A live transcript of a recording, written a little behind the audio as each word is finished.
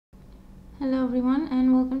Hello everyone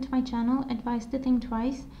and welcome to my channel, Advice to Think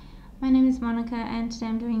Twice. My name is Monica and today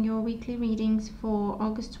I'm doing your weekly readings for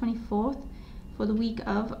August 24th, for the week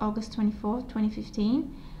of August 24th,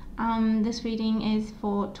 2015. This reading is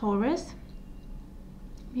for Taurus.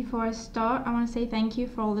 Before I start, I want to say thank you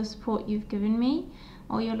for all the support you've given me,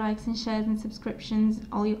 all your likes and shares and subscriptions,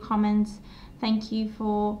 all your comments. Thank you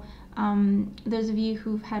for those of you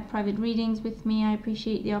who've had private readings with me. I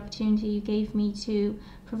appreciate the opportunity you gave me to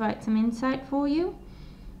provide some insight for you.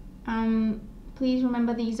 Please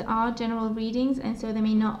remember these are general readings and so they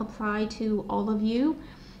may not apply to all of you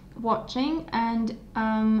watching, and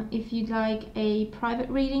if you'd like a private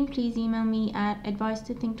reading, please email me at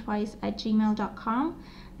advicetothinktwice@gmail.com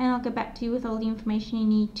and I'll get back to you with all the information you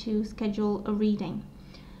need to schedule a reading.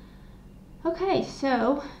 Okay,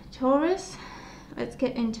 so Taurus, let's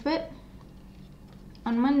get into it.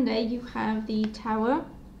 On Monday you have the Tower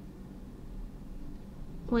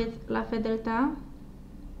with La Fedeltà.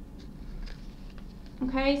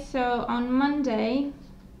 Okay, so on Monday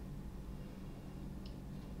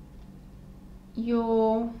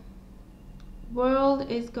your world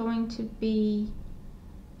is going to be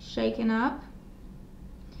shaken up.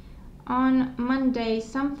 On Monday,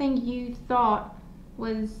 something you thought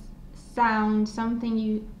was sound, something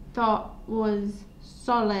you thought was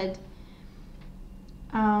solid,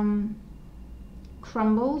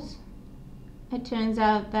 crumbles. It turns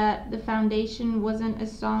out that the foundation wasn't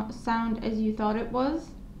as sound as you thought it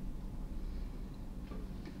was.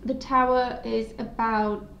 The Tower is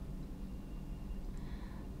about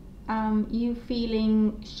you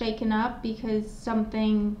feeling shaken up because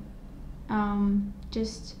something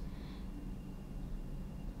just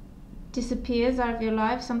disappears out of your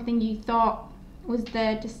life. Something you thought was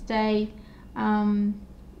there to stay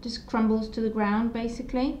just crumbles to the ground,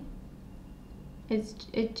 basically.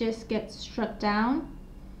 It just gets shut down.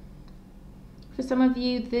 For some of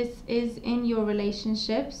you, this is in your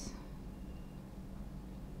relationships.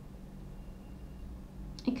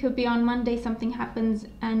 It could be on Monday something happens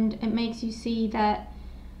and it makes you see that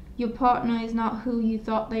your partner is not who you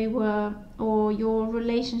thought they were, or your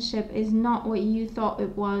relationship is not what you thought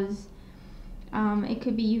it was. It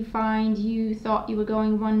could be you find you thought you were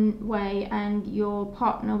going one way and your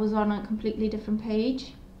partner was on a completely different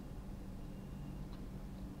page.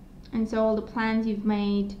 And so all the plans you've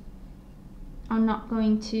made are not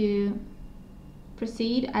going to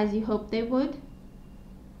proceed as you hoped they would.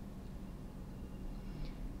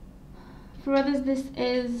 For others, this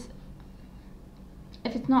is,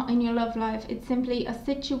 if it's not in your love life, it's simply a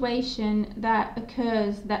situation that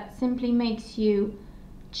occurs that simply makes you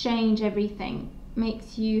change everything,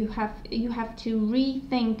 makes you have to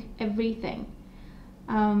rethink everything.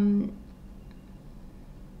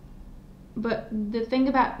 But the thing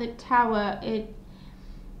about the Tower, it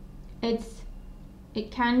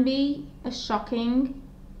can be a shocking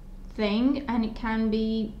thing and it can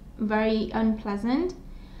be very unpleasant.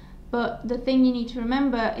 But the thing you need to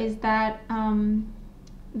remember is that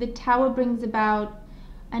the Tower brings about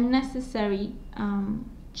a necessary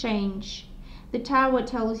change. The Tower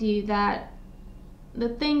tells you that the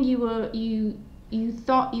thing you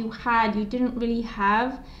thought you had, you didn't really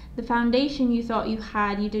have. The foundation you thought you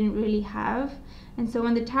had, you didn't really have. And so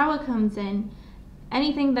when the Tower comes in,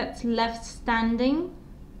 anything that's left standing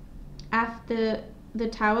after the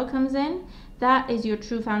Tower comes in, that is your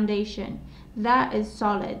true foundation. That is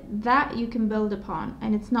solid. That you can build upon,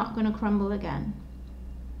 and it's not going to crumble again.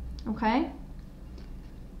 Okay?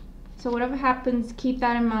 So whatever happens, keep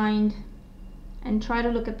that in mind and try to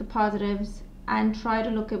look at the positives and try to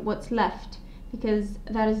look at what's left, because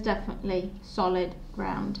that is definitely solid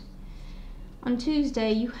ground. On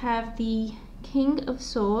Tuesday you have the King of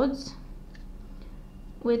Swords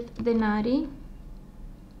with the Nari.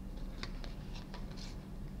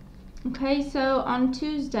 Okay, so on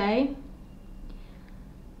Tuesday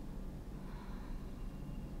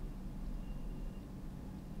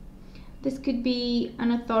this could be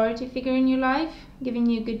an authority figure in your life giving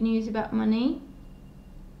you good news about money.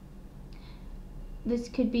 This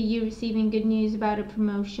could be you receiving good news about a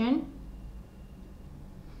promotion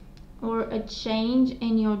or a change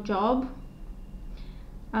in your job.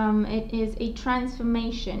 It is a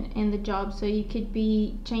transformation in the job, so you could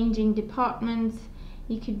be changing departments,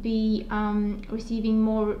 you could be receiving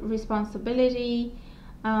more responsibility,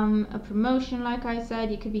 a promotion, like I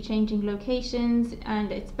said. You could be changing locations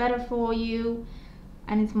and it's better for you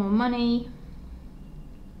and it's more money.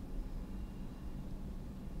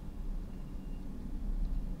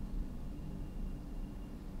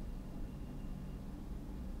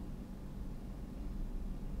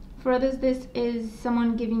 For others, this is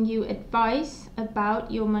someone giving you advice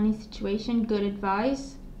about your money situation, good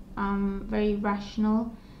advice, very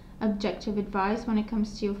rational, objective advice when it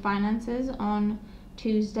comes to your finances on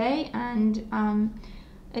Tuesday. And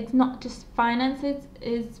it's not just finances,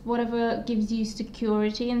 it's whatever gives you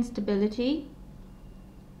security and stability.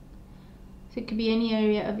 So it could be any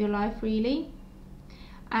area of your life, really.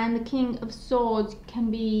 And the King of Swords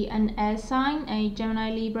can be an air sign, a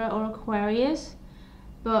Gemini, Libra, or Aquarius,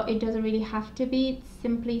 but it doesn't really have to be. It's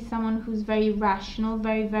simply someone who's very rational,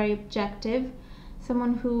 very, very objective,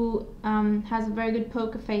 someone who has a very good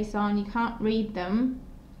poker face on. You can't read them,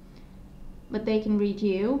 but they can read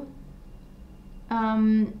you.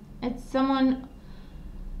 It's someone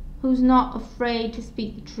who's not afraid to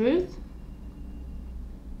speak the truth.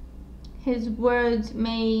 His words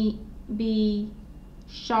may be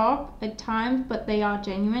sharp at times, but they are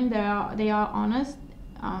genuine, they are honest.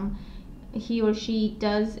 He or she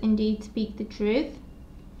does indeed speak the truth.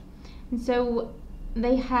 And so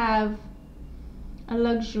they have a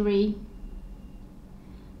luxury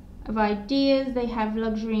of ideas, they have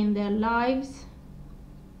luxury in their lives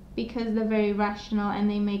because they're very rational and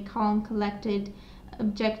they make calm, collected,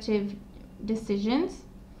 objective decisions.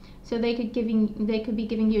 So they could be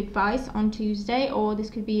giving you advice on Tuesday, or this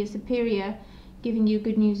could be a superior giving you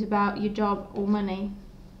good news about your job or money.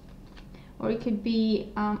 Or it could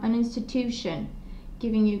be an institution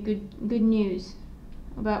giving you good news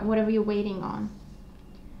about whatever you're waiting on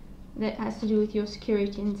that has to do with your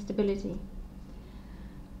security and stability.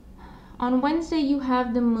 On Wednesday you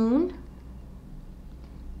have the moon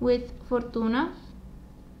with Fortuna.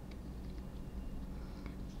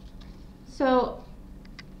 So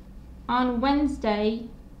on Wednesday,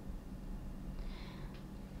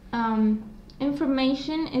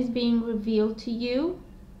 information is being revealed to you,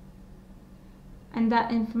 and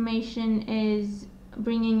that information is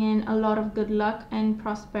bringing in a lot of good luck and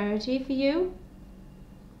prosperity for you.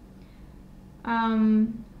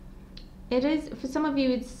 It is, for some of you,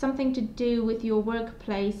 it's something to do with your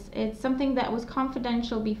workplace. It's something that was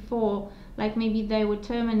confidential before, like maybe they were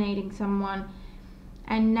terminating someone,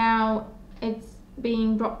 and now it's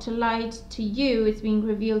being brought to light to you, it's being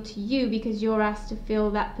revealed to you because you're asked to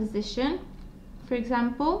fill that position, for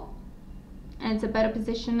example, and it's a better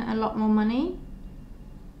position, a lot more money.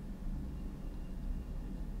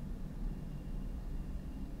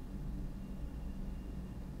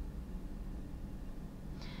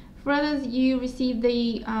 For others, you receive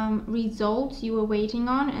the results you were waiting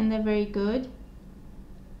on, and they're very good.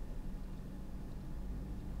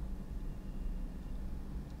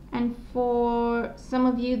 And for some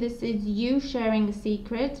of you, this is you sharing a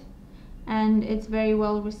secret, and it's very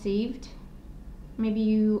well received. Maybe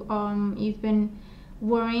you've been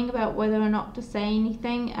worrying about whether or not to say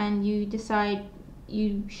anything, and you decide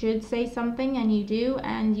you should say something, and you do,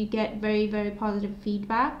 and you get very, very positive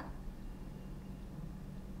feedback.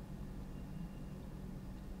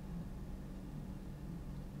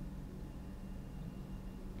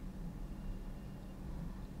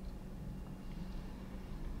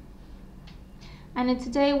 And it's a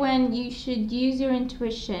day when you should use your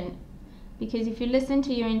intuition, because if you listen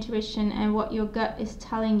to your intuition and what your gut is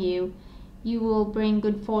telling you, you will bring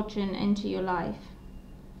good fortune into your life.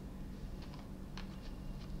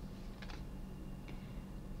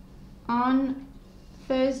 On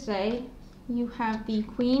Thursday, you have the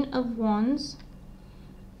Queen of Wands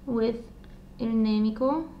with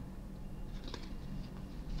Irnemiko.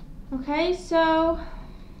 Okay, so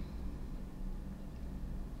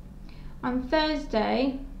on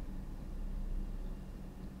Thursday,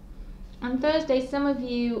 some of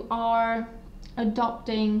you are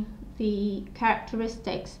adopting the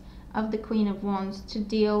characteristics of the Queen of Wands to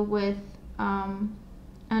deal with an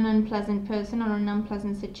unpleasant person or an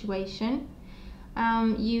unpleasant situation.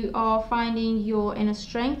 You are finding your inner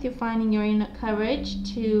strength, you're finding your inner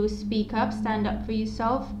courage to speak up, stand up for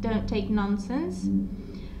yourself, don't take nonsense.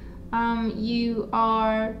 You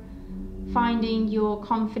are finding your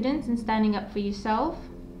confidence and standing up for yourself.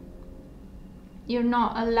 You're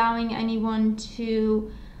not allowing anyone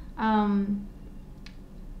to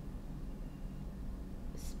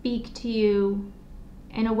speak to you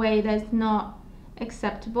in a way that's not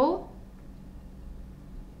acceptable.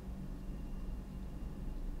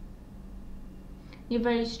 You're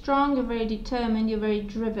very strong, you're very determined, you're very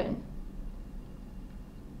driven,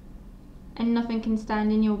 and nothing can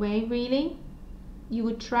stand in your way, really. You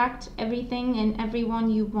attract everything and everyone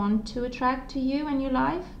you want to attract to you in your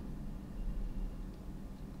life.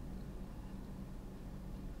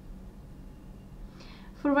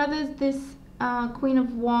 For others, this Queen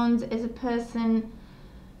of Wands is a person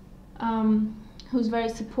who's very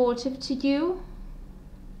supportive to you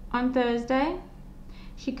on Thursday.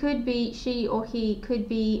 She or he could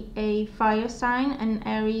be a fire sign, an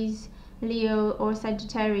Aries, Leo or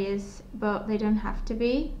Sagittarius, but they don't have to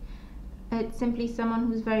be. It's simply someone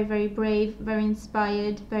who's very, very brave, very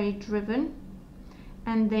inspired, very driven,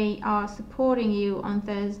 and they are supporting you on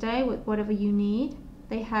Thursday with whatever you need.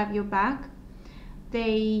 They have your back.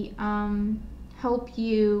 They help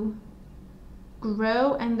you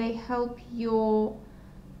grow, and they help your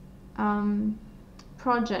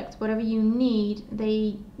projects, whatever you need.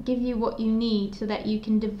 They give you what you need so that you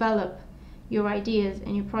can develop your ideas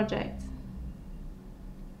and your projects.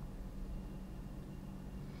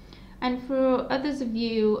 And for others of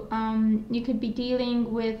you, you could be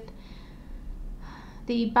dealing with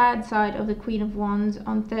the bad side of the Queen of Wands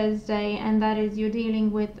on Thursday, and that is you're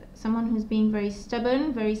dealing with someone who's being very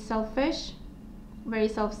stubborn, very selfish, very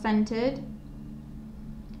self-centered.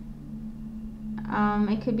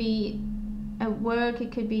 It could be at work,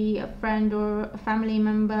 it could be a friend or a family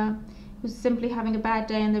member who's simply having a bad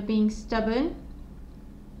day and they're being stubborn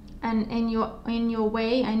and in your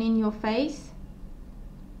way and in your face,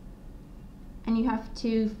 and you have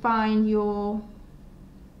to find your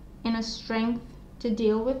inner strength to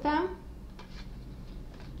deal with them.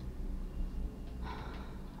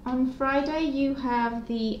 On Friday you have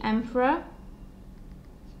the Emperor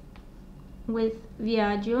with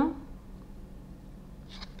Viaggio.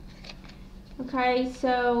 Okay,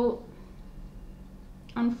 so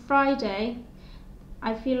on Friday,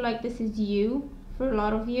 I feel like this is you. For a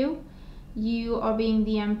lot of you, you are being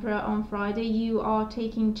the Emperor on Friday. You are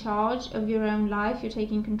taking charge of your own life. You're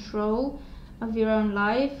taking control of your own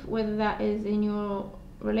life, whether that is in your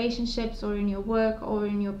relationships or in your work or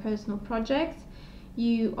in your personal projects.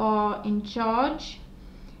 You are in charge.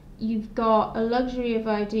 You've got a luxury of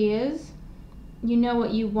ideas. You know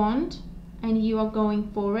what you want and you are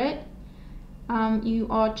going for it. You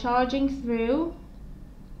are charging through.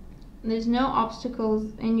 There's no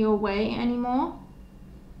obstacles in your way anymore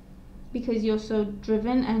because you're so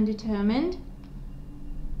driven and determined,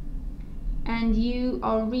 and you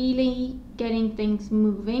are really getting things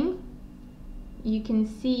moving. You can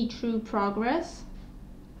see true progress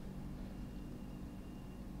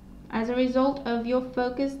as a result of your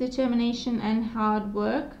focus, determination and hard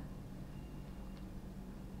work.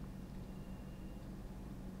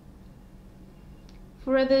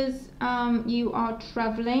 For others, you are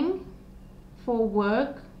traveling for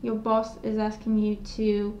work. Your boss is asking you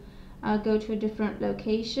to go to a different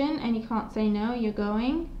location and you can't say no, you're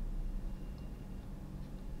going.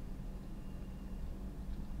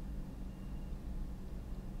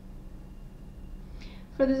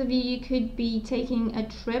 For those of you, you could be taking a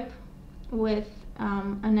trip with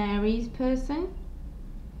an Aries person.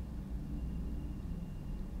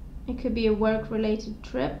 It could be a work-related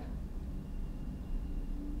trip.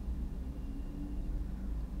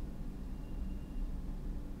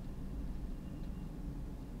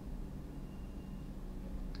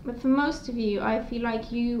 But for most of you, I feel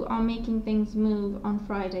like you are making things move on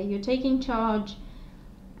Friday. You're taking charge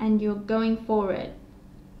and you're going for it,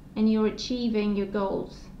 and you're achieving your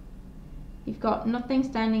goals. You've got nothing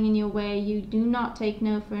standing in your way. You do not take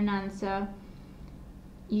no for an answer.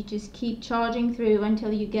 You just keep charging through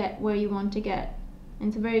until you get where you want to get. And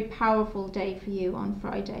it's a very powerful day for you on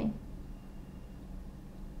Friday.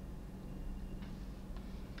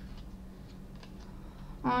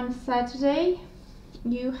 On Saturday,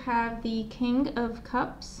 you have the King of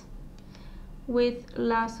Cups with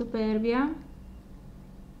La Superbia.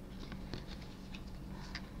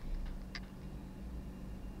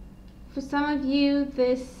 For some of you,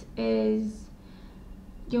 this is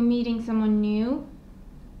you're meeting someone new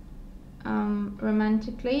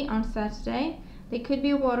romantically on Saturday. They could be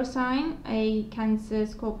a water sign, a Cancer,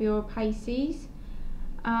 Scorpio or Pisces,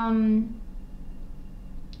 and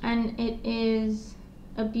it is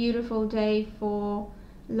a beautiful day for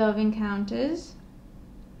love encounters.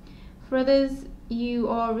 For others, you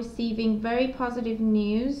are receiving very positive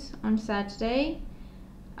news on Saturday.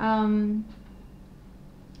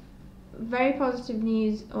 Very positive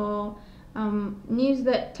news, or news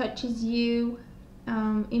that touches you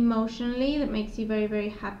emotionally, that makes you very, very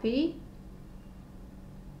happy.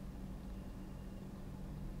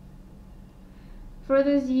 For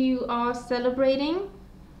others, you are celebrating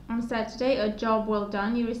on Saturday a job well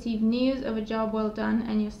done. You receive news of a job well done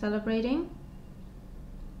and you're celebrating.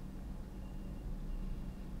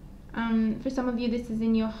 For some of you, this is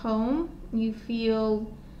in your home. You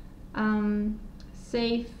feel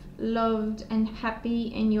safe, loved and happy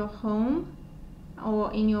in your home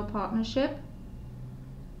or in your partnership.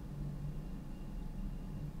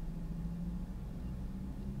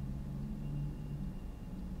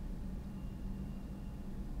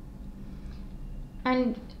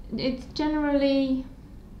 And it's generally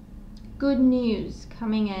good news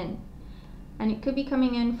coming in, and it could be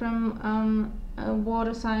coming in from a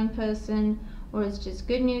water sign person, or it's just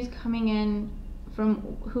good news coming in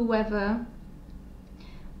from whoever,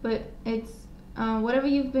 but it's whatever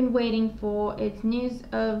you've been waiting for. It's news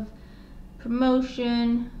of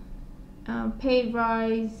promotion, pay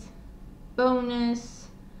rise, bonus,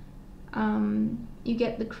 you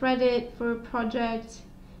get the credit for a project,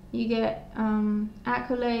 you get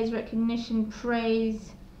accolades, recognition,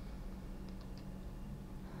 praise,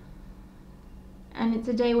 and it's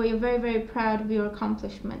a day where you're very, very proud of your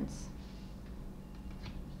accomplishments.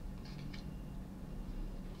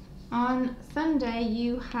 On Sunday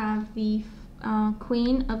you have the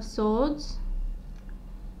Queen of Swords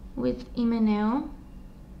with Imaneo.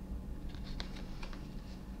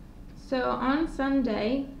 So on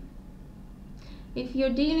Sunday, if you're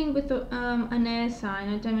dealing with an air sign,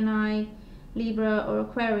 a Gemini, Libra or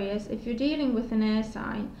Aquarius, if you're dealing with an air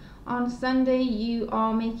sign, on Sunday you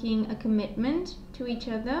are making a commitment to each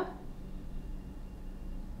other.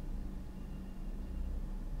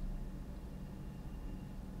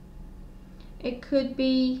 It could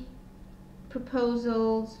be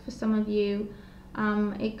proposals for some of you.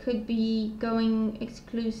 It could be going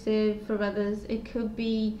exclusive for others. It could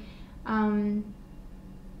be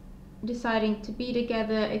deciding to be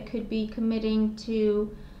together. It could be committing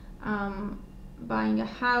to buying a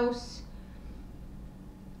house.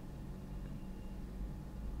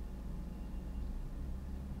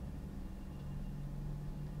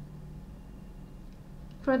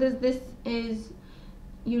 For others, this is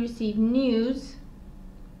you receive news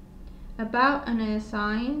about an air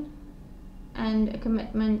sign and a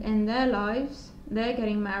commitment in their lives. They're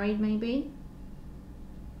getting married maybe.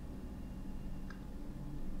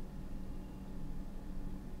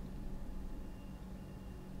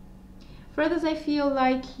 For others, I feel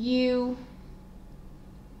like you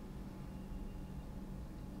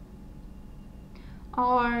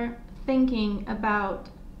are thinking about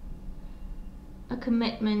a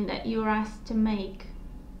commitment that you're asked to make.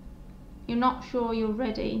 You're not sure you're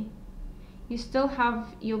ready. You still have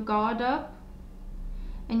your guard up,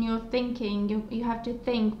 and you're thinking, you have to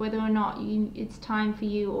think whether or not it's time for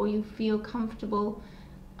you, or you feel comfortable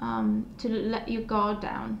to let your guard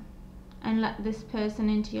down and let this person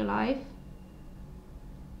into your life.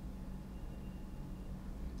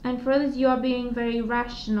 And for others, you are being very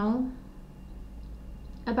rational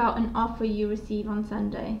about an offer you receive on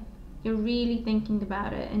Sunday. You're really thinking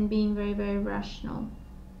about it and being very, very rational.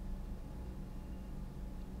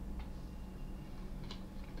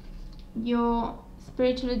 Your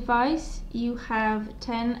spiritual advice, you have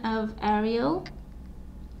 10 of Ariel,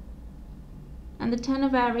 and the 10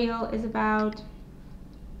 of Ariel is about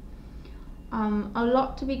a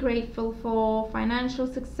lot to be grateful for, financial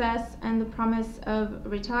success and the promise of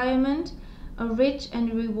retirement, a rich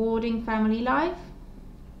and rewarding family life.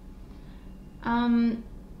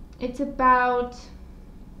 It's about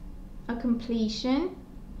a completion.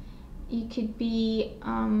 You could be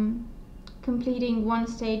completing one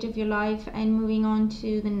stage of your life and moving on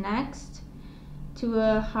to the next, to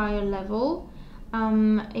a higher level.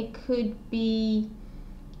 It could be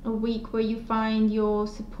a week where you find your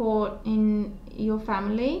support in your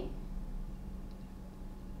family.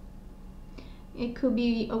 It could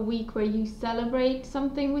be a week where you celebrate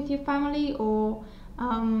something with your family, or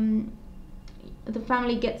the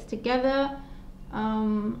family gets together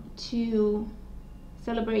to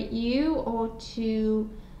celebrate you or to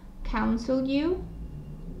counsel you.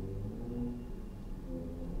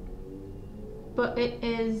 But it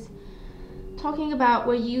is talking about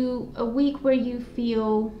a week where you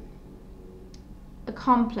feel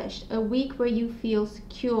accomplished, a week where you feel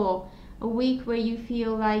secure, a week where you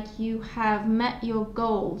feel like you have met your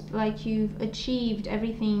goals, like you've achieved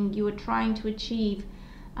everything you were trying to achieve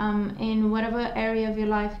in whatever area of your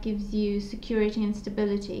life gives you security and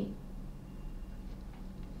stability.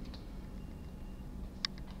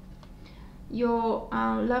 Your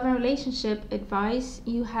love and relationship advice,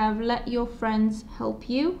 you have let your friends help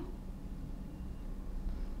you.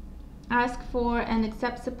 Ask for and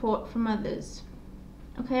accept support from others.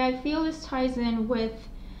 Okay, I feel this ties in with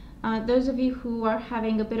those of you who are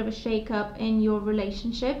having a bit of a shake-up in your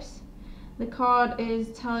relationships. The card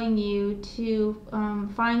is telling you to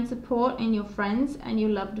find support in your friends and your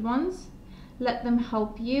loved ones. Let them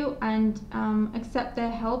help you, and accept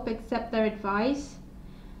their help, accept their advice.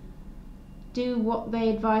 Do what they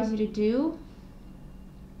advise you to do,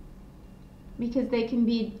 because they can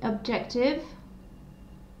be objective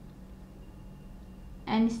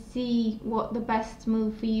and see what the best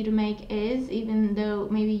move for you to make is, even though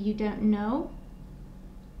maybe you don't know.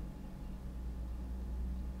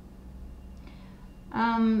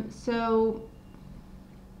 So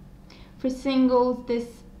for singles, this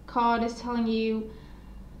card is telling you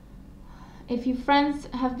if your friends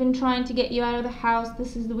have been trying to get you out of the house,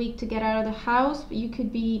 this is the week to get out of the house. But you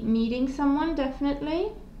could be meeting someone,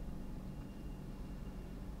 definitely.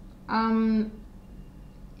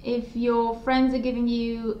 If your friends are giving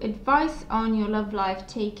you advice on your love life,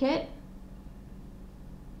 take it.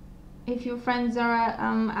 If your friends are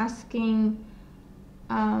asking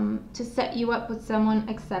to set you up with someone,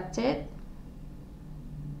 accept it.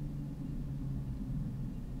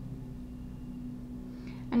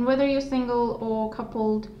 And whether you're single or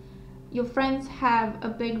coupled, your friends have a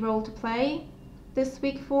big role to play this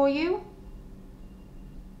week for you.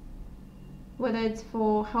 Whether it's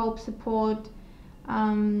for help, support,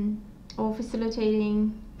 or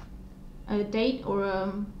facilitating a date or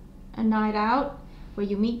a night out where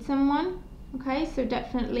you meet someone. Okay, so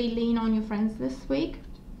definitely lean on your friends this week.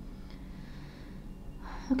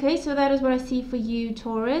 Okay, so that is what I see for you,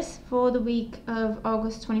 Taurus, for the week of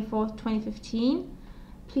August 24th, 2015.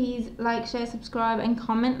 Please like, share, subscribe, and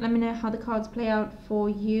comment. Let me know how the cards play out for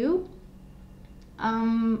you.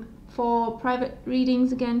 For private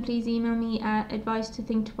readings, again, please email me at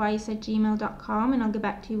advice2thinktwice@gmail.com, and I'll get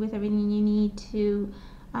back to you with everything you need to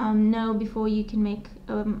know before you can make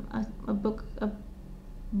a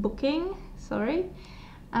booking. Sorry.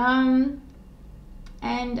 And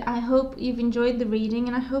I hope you've enjoyed the reading,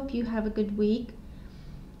 and I hope you have a good week.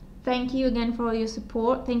 Thank you again for all your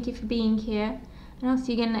support. Thank you for being here, and I'll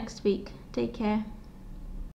see you again next week. Take care.